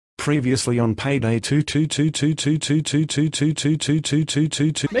Previously on Payday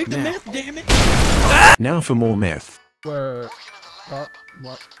 222222222222222. Make the meth, damn it! Now for more meth. What?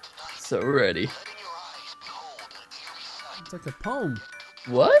 So ready. It's like a poem.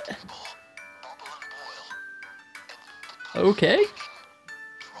 What? Okay.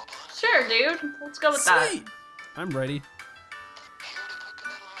 Sure, dude. Let's go with Sweet. I'm ready.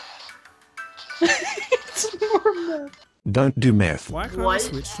 It's more meth. Don't do meth. Why can't I What?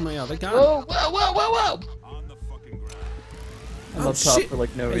 switch to my other gun? Whoa, whoa, whoa, whoa, whoa! I'm Oh, up top shit. for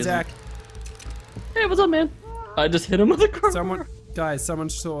like no Hey, reason. Zach. Hey, what's up, man? I just hit him with a crowbar.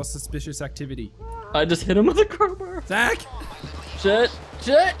 Someone saw suspicious activity. I just hit him with a crowbar. Zach! Shit,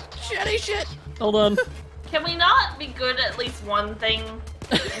 shitty shit. Hold on. that. Can we not be good at least one thing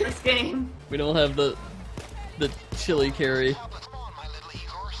in this game? We don't have the chili carry.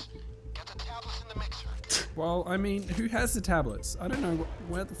 Well, I mean, who has the tablets? I don't know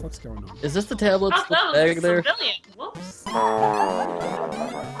what the fuck's going on. Is this the tablets Oh, that was bag a there? civilian. Whoops.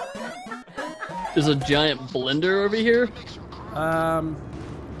 There's a giant blender over here.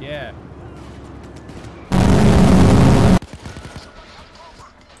 Yeah.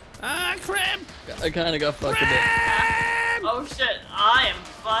 Ah, crap! I kind of got fucked a bit. Oh shit, I am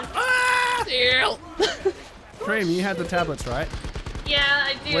fucked. Ah! Deal. Cream, you had the tablets, right? Yeah,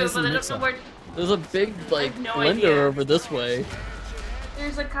 I do, Where's but the I don't mixer? know where. There's a big like no blender idea. over this way.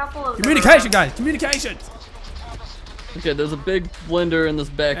 There's a couple of them Communication, around. guys! Communication! Okay, there's a big blender in this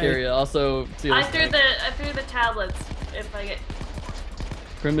back Hey. area. Also, see I this threw thing? the tablets. If I get.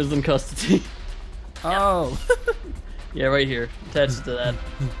 Grim is in custody. Oh. Yeah, right here. Attached to that.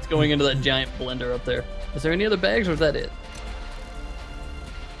 It's going into that giant blender up there. Is there any other bags or is that it?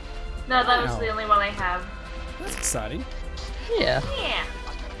 No, that was Ow. the only one I have. That's exciting. Yeah. Yeah.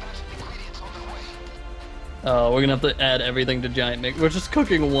 Oh, we're gonna have to add everything to giant mix. We're just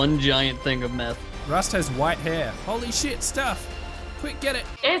cooking one giant thing of meth. Rust has white hair. Holy shit, stuff! Quick, get it!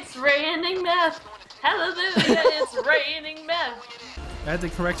 It's raining meth. Hallelujah, it's raining meth. Add the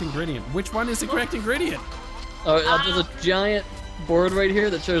correct ingredient. Which one is the correct ingredient? Oh, there's a giant board right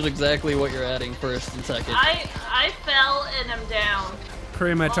here that shows exactly what you're adding first and second. I fell and I'm down.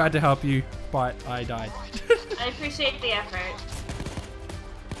 Cream, I tried to help you, but I died. I appreciate the effort.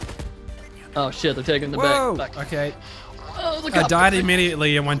 Oh shit, they're taking the Whoa! back. Okay. Oh, the I cop. died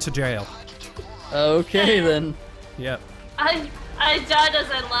immediately and went to jail. Okay then. Yep. I died as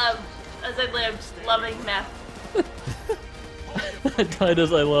I lived, loving meth. I died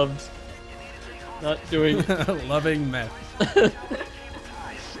as I loved. Not doing. Loving meth. I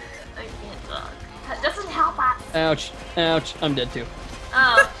can't talk. That doesn't help us. Ouch. Ouch. I'm dead too.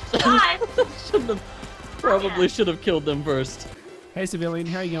 Oh, hi. Probably should have killed them first. Hey, civilian,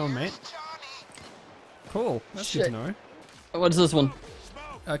 how you going, mate? Cool. That's Shit. good to know. What's this one?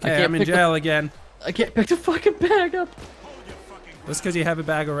 Okay, can't I'm in pick the- jail again. I can't pick the fucking bag up. That's because you have a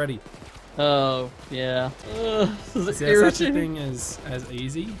bag already. Oh, yeah. This is Is there such a irritating. thing as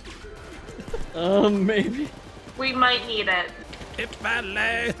easy? Maybe. We might need it. If I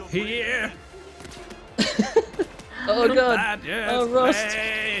lay here, Oh I god. just Oh, Rust.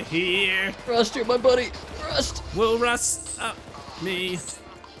 lay here, Rust, you're my buddy. Rust. will rust up me.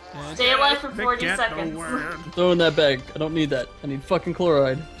 Stay alive for 40 Forget the seconds. word. Throw in that bag. I don't need that. I need fucking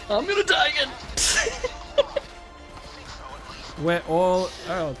chloride. I'm gonna die again. We're all.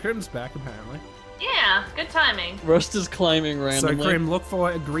 Oh, Crim's back apparently. Yeah, good timing. Rust is climbing So, randomly. Crim, look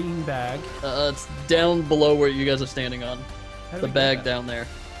for a green bag. It's down below where you guys are standing on. How do The we get bag that? down there.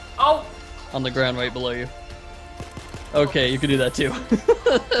 Oh, On the ground right below you. Okay, you can do that too.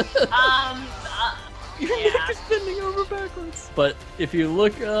 yeah. Just bending over backwards. But if you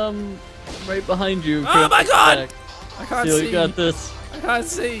look right behind you. Oh my god! back, I can't you see. got this. I can't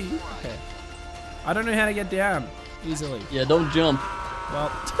see. Okay. I don't know how to get down easily. Yeah, don't jump.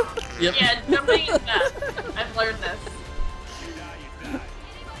 Well, Yep. Yeah, jumping is best. I've learned this.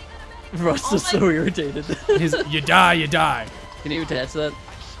 Rust Oh is my- so irritated. you die, you die. Can you attach that?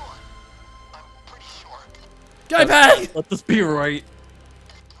 Go back! Let this be right.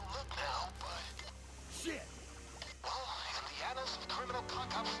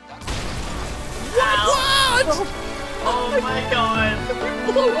 What? Oh my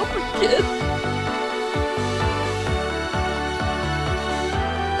god. Blow up again.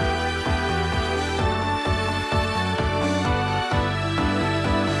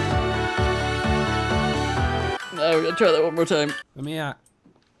 No, we're gonna try that one more time. Let me out.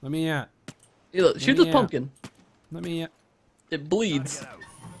 Let me out. Yeah, look, shoot this Yeah. pumpkin. Let me out. It bleeds.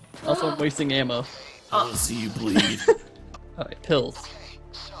 Also, I'm wasting ammo. I'll see you bleed. Alright, pills.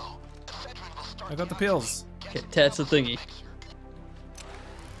 I got the pills. Okay, attach the thingy.